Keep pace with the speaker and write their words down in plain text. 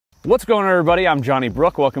What's going on, everybody? I'm Johnny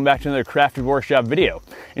Brook. Welcome back to another Crafted Workshop video.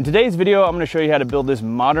 In today's video, I'm going to show you how to build this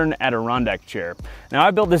modern Adirondack chair. Now,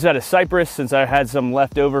 I built this out of cypress since I had some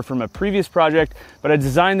left over from a previous project, but I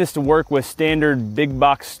designed this to work with standard big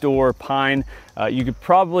box store pine. You could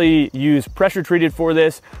probably use pressure treated for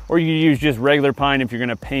this, or you could use just regular pine if you're going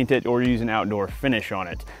to paint it or use an outdoor finish on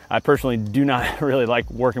it. I personally do not really like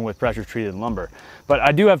working with pressure treated lumber, but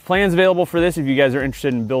I do have plans available for this if you guys are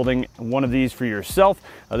interested in building one of these for yourself.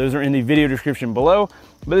 Those are in the video description below.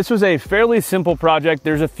 But this was a fairly simple project.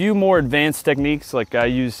 There's a few more advanced techniques, like I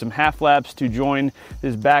used some half flaps to join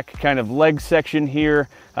this back kind of leg section here.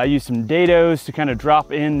 I used some dados to kind of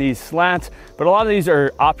drop in these slats, but a lot of these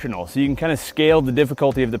are optional, so you can kind of scale the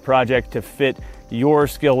difficulty of the project to fit your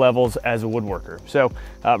skill levels as a woodworker. So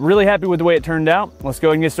really happy with the way it turned out. Let's go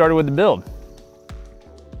ahead and get started with the build.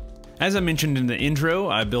 As I mentioned in the intro,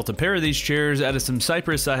 I built a pair of these chairs out of some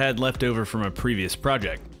cypress I had left over from a previous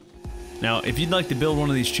project. Now, if you'd like to build one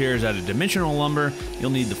of these chairs out of dimensional lumber,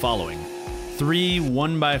 you'll need the following: 3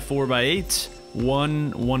 1x4x8s,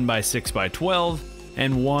 1 1x6x12,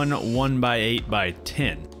 and 1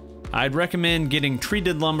 1x8x10. I'd recommend getting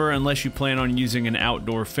treated lumber unless you plan on using an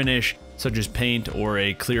outdoor finish, such as paint or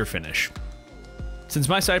a clear finish. Since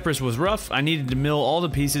my cypress was rough, I needed to mill all the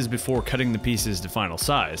pieces before cutting the pieces to final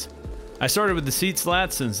size. I started with the seat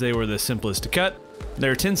slats since they were the simplest to cut.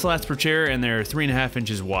 There are 10 slats per chair and they're 3.5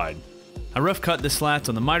 inches wide. I rough cut the slats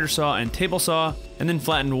on the miter saw and table saw, and then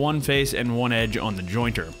flattened one face and one edge on the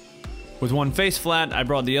jointer. With one face flat, I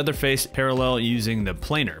brought the other face parallel using the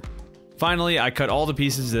planer. Finally, I cut all the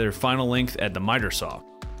pieces to their final length at the miter saw.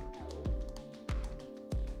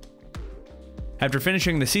 After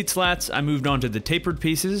finishing the seat slats, I moved on to the tapered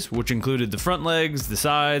pieces, which included the front legs, the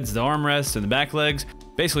sides, the armrests, and the back legs.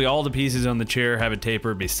 Basically all the pieces on the chair have a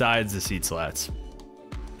taper besides the seat slats.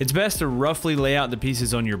 It's best to roughly lay out the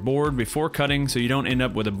pieces on your board before cutting so you don't end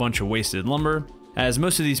up with a bunch of wasted lumber, as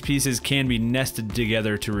most of these pieces can be nested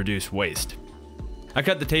together to reduce waste. I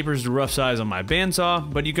cut the tapers to rough size on my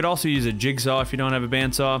bandsaw, but you could also use a jigsaw if you don't have a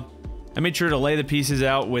bandsaw. I made sure to lay the pieces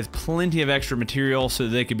out with plenty of extra material so that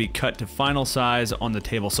they could be cut to final size on the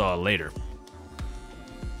table saw later.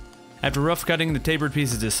 After rough cutting the tapered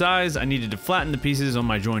pieces to size, I needed to flatten the pieces on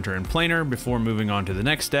my jointer and planer before moving on to the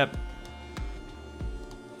next step.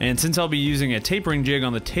 And since I'll be using a tapering jig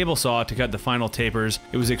on the table saw to cut the final tapers,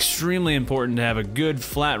 it was extremely important to have a good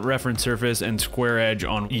flat reference surface and square edge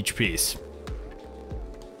on each piece.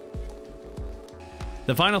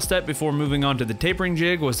 The final step before moving on to the tapering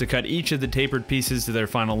jig was to cut each of the tapered pieces to their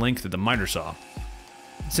final length at the miter saw.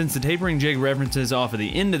 Since the tapering jig references off of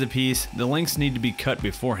the end of the piece, the lengths need to be cut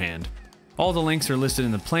beforehand. All the links are listed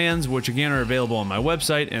in the plans, which again are available on my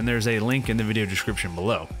website, and there's a link in the video description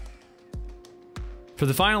below. For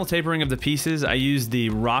the final tapering of the pieces, I used the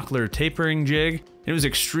Rockler tapering jig. It was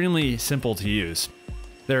extremely simple to use.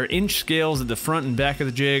 There are inch scales at the front and back of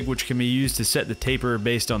the jig, which can be used to set the taper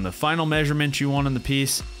based on the final measurements you want on the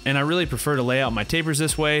piece, and I really prefer to lay out my tapers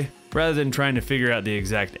this way, rather than trying to figure out the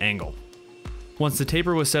exact angle. Once the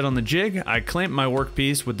taper was set on the jig, I clamped my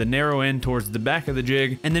workpiece with the narrow end towards the back of the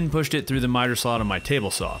jig, and then pushed it through the miter slot on my table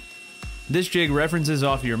saw. This jig references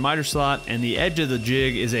off your miter slot, and the edge of the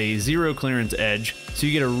jig is a zero clearance edge, so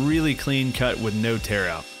you get a really clean cut with no tear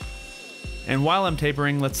out. And while I'm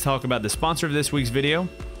tapering, let's talk about the sponsor of this week's video,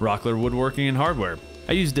 Rockler Woodworking and Hardware.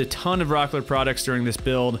 I used a ton of Rockler products during this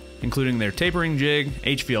build, including their tapering jig,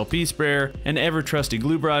 HVLP sprayer, and ever trusty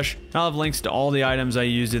glue brush. I'll have links to all the items I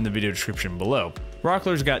used in the video description below.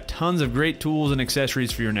 Rockler's got tons of great tools and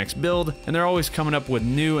accessories for your next build, and they're always coming up with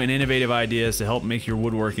new and innovative ideas to help make your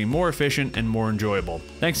woodworking more efficient and more enjoyable.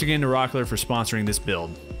 Thanks again to Rockler for sponsoring this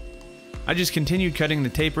build. I just continued cutting the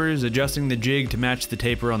tapers, adjusting the jig to match the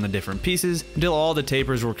taper on the different pieces until all the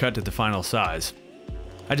tapers were cut to the final size.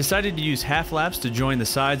 I decided to use half laps to join the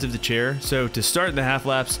sides of the chair, so to start the half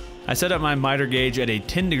laps, I set up my miter gauge at a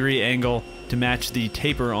 10-degree angle to match the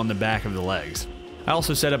taper on the back of the legs. I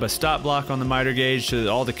also set up a stop block on the miter gauge so that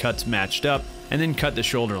all the cuts matched up, and then cut the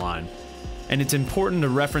shoulder line. And it's important to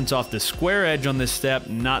reference off the square edge on this step,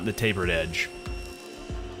 not the tapered edge.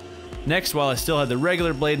 Next, while I still had the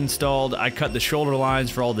regular blade installed, I cut the shoulder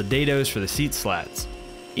lines for all the dados for the seat slats.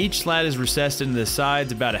 Each slat is recessed into the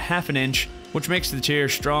sides about 1/2 inch, which makes the chair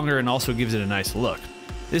stronger and also gives it a nice look.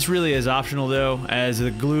 This really is optional though, as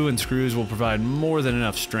the glue and screws will provide more than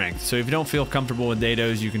enough strength, so if you don't feel comfortable with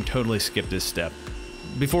dados, you can totally skip this step.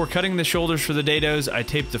 Before cutting the shoulders for the dados, I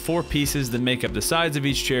taped the 4 pieces that make up the sides of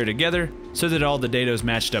each chair together so that all the dados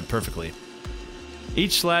matched up perfectly.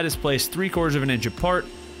 Each slat is placed 3/4 of an inch apart,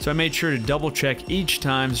 so I made sure to double check each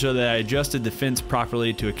time so that I adjusted the fence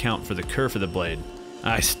properly to account for the kerf of the blade.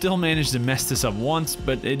 I still managed to mess this up once,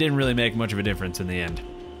 but it didn't really make much of a difference in the end.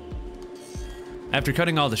 After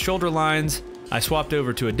cutting all the shoulder lines, I swapped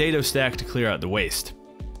over to a dado stack to clear out the waste.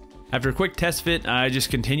 After a quick test fit, I just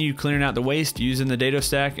continued clearing out the waste using the dado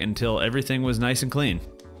stack until everything was nice and clean.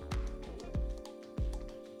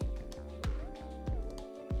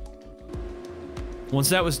 Once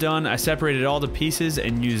that was done, I separated all the pieces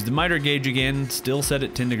and used the miter gauge again, still set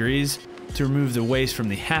at 10 degrees, to remove the waste from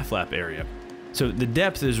the half lap area. So the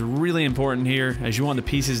depth is really important here, as you want the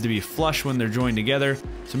pieces to be flush when they're joined together,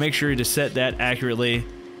 so make sure to set that accurately.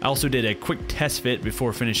 I also did a quick test fit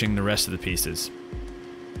before finishing the rest of the pieces.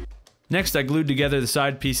 Next, I glued together the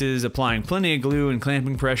side pieces, applying plenty of glue and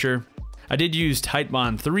clamping pressure. I did use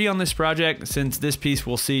Titebond 3 on this project, since this piece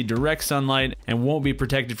will see direct sunlight and won't be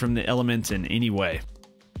protected from the elements in any way.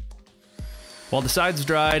 While the sides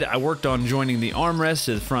dried, I worked on joining the armrest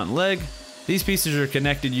to the front leg. These pieces are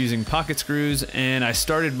connected using pocket screws, and I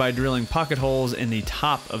started by drilling pocket holes in the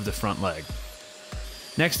top of the front leg.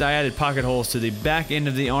 Next, I added pocket holes to the back end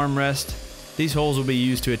of the armrest. These holes will be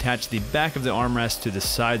used to attach the back of the armrest to the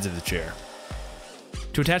sides of the chair.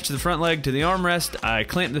 To attach the front leg to the armrest, I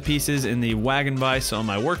clamped the pieces in the wagon vise on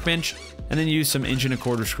my workbench, and then used some 1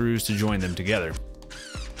 1/4" screws to join them together.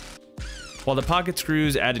 While the pocket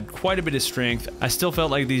screws added quite a bit of strength, I still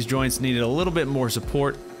felt like these joints needed a little bit more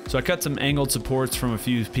support, so I cut some angled supports from a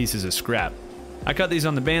few pieces of scrap. I cut these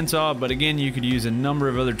on the bandsaw, but again, you could use a number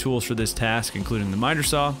of other tools for this task, including the miter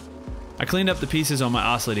saw. I cleaned up the pieces on my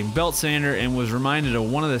oscillating belt sander and was reminded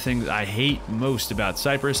of one of the things I hate most about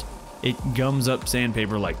Cypress: it gums up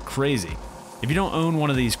sandpaper like crazy. If you don't own one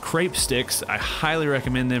of these crepe sticks, I highly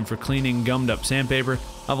recommend them for cleaning gummed up sandpaper.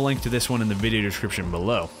 I'll have a link to this one in the video description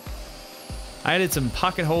below. I added some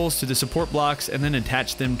pocket holes to the support blocks and then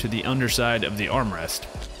attached them to the underside of the armrest.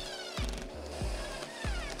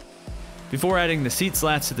 Before adding the seat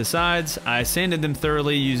slats to the sides, I sanded them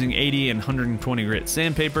thoroughly using 80 and 120 grit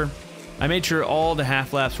sandpaper. I made sure all the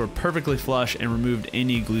half laps were perfectly flush and removed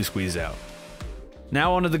any glue squeeze out.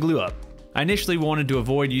 Now onto the glue up. I initially wanted to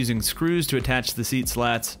avoid using screws to attach the seat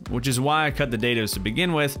slats, which is why I cut the dados to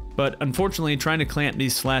begin with, but unfortunately trying to clamp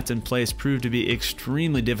these slats in place proved to be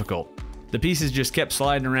extremely difficult. The pieces just kept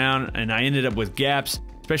sliding around and I ended up with gaps,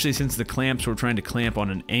 especially since the clamps were trying to clamp on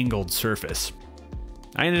an angled surface.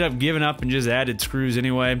 I ended up giving up and just added screws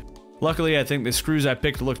anyway. Luckily, I think the screws I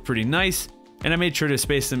picked looked pretty nice, and I made sure to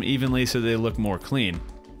space them evenly so they look more clean.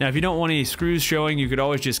 Now, if you don't want any screws showing, you could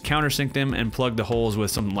always just countersink them and plug the holes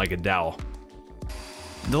with something like a dowel.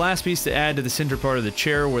 The last piece to add to the center part of the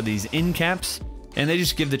chair were these end caps, and they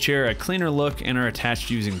just give the chair a cleaner look and are attached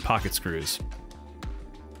using pocket screws.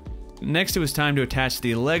 Next, it was time to attach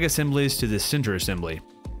the leg assemblies to the center assembly.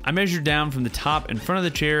 I measured down from the top in front of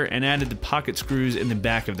the chair and added the pocket screws in the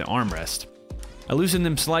back of the armrest. I loosened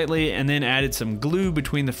them slightly and then added some glue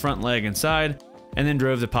between the front leg and side, and then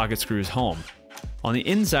drove the pocket screws home. On the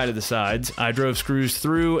inside of the sides, I drove screws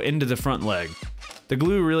through into the front leg. The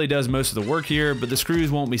glue really does most of the work here, but the screws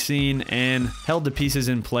won't be seen and held the pieces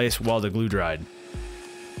in place while the glue dried.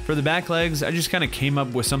 For the back legs, I just kind of came up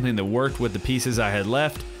with something that worked with the pieces I had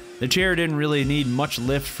left. The chair didn't really need much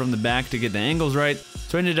lift from the back to get the angles right,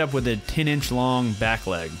 so I ended up with a 10-inch long back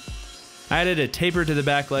leg. I added a taper to the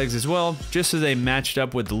back legs as well, just so they matched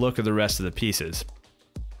up with the look of the rest of the pieces.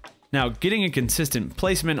 Now, getting a consistent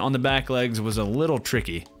placement on the back legs was a little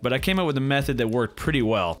tricky, but I came up with a method that worked pretty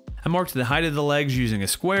well. I marked the height of the legs using a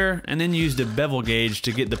square, and then used a bevel gauge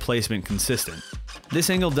to get the placement consistent. This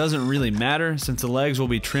angle doesn't really matter since the legs will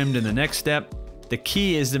be trimmed in the next step. The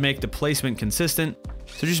key is to make the placement consistent,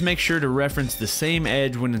 so just make sure to reference the same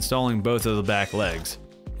edge when installing both of the back legs.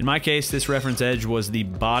 In my case, this reference edge was the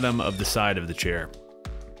bottom of the side of the chair.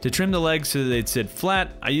 To trim the legs so that they'd sit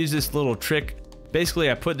flat, I used this little trick.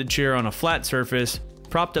 Basically, I put the chair on a flat surface,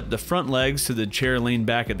 propped up the front legs so the chair leaned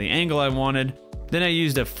back at the angle I wanted. Then I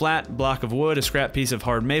used a flat block of wood, a scrap piece of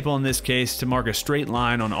hard maple in this case, to mark a straight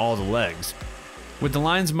line on all the legs. With the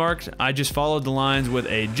lines marked, I just followed the lines with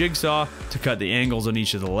a jigsaw to cut the angles on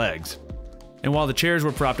each of the legs. And while the chairs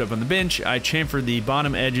were propped up on the bench, I chamfered the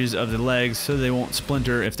bottom edges of the legs so they won't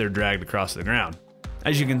splinter if they're dragged across the ground.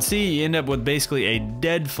 As you can see, you end up with basically a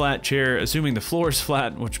dead flat chair, assuming the floor is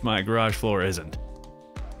flat, which my garage floor isn't.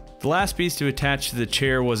 The last piece to attach to the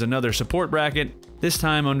chair was another support bracket, this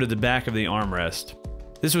time under the back of the armrest.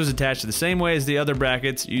 This was attached the same way as the other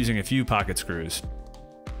brackets, using a few pocket screws.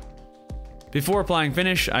 Before applying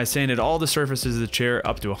finish, I sanded all the surfaces of the chair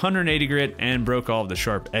up to 180 grit and broke all of the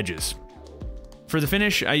sharp edges. For the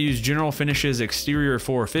finish, I used General Finishes Exterior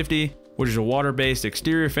 450, which is a water-based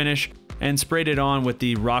exterior finish, and sprayed it on with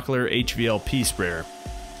the Rockler HVLP sprayer.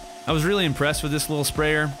 I was really impressed with this little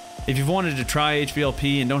sprayer. If you've wanted to try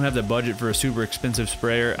HVLP and don't have the budget for a super expensive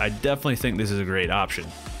sprayer, I definitely think this is a great option.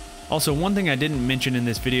 Also, one thing I didn't mention in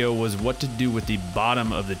this video was what to do with the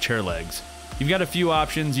bottom of the chair legs. You've got a few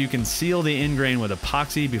options. You can seal the end grain with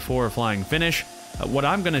epoxy before applying finish. What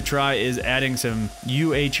I'm going to try is adding some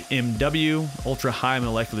UHMW, ultra high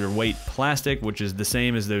molecular weight plastic, which is the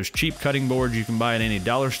same as those cheap cutting boards you can buy at any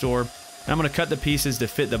dollar store. And I'm going to cut the pieces to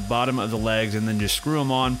fit the bottom of the legs and then just screw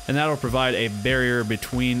them on, and that'll provide a barrier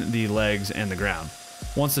between the legs and the ground.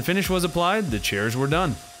 Once the finish was applied, the chairs were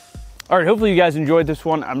done. All right, hopefully you guys enjoyed this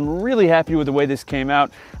one. I'm really happy with the way this came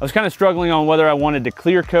out. I was kind of struggling on whether I wanted to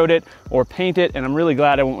clear coat it or paint it, and I'm really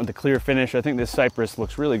glad I went with the clear finish. I think this cypress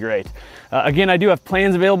looks really great. Again, I do have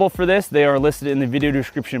plans available for this. They are listed in the video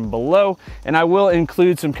description below, and I will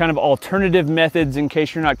include some kind of alternative methods in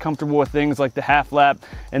case you're not comfortable with things like the half lap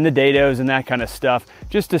and the dados and that kind of stuff,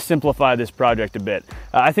 just to simplify this project a bit.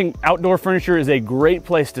 I think outdoor furniture is a great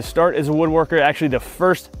place to start as a woodworker. Actually, the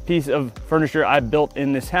first piece of furniture I built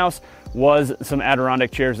in this house was some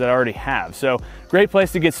Adirondack chairs that I already have. So great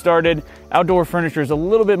place to get started. Outdoor furniture is a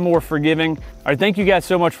little bit more forgiving. All right, thank you guys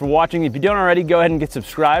so much for watching. If you don't already, go ahead and get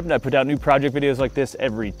subscribed. I put out new project videos like this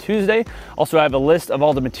every Tuesday. Also, I have a list of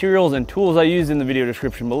all the materials and tools I use in the video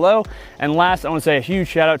description below. And last, I want to say a huge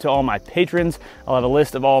shout out to all my patrons. I'll have a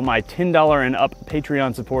list of all my $10 and up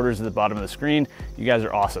Patreon supporters at the bottom of the screen. You guys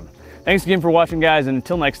are awesome. Thanks again for watching, guys, and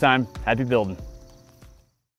until next time, happy building.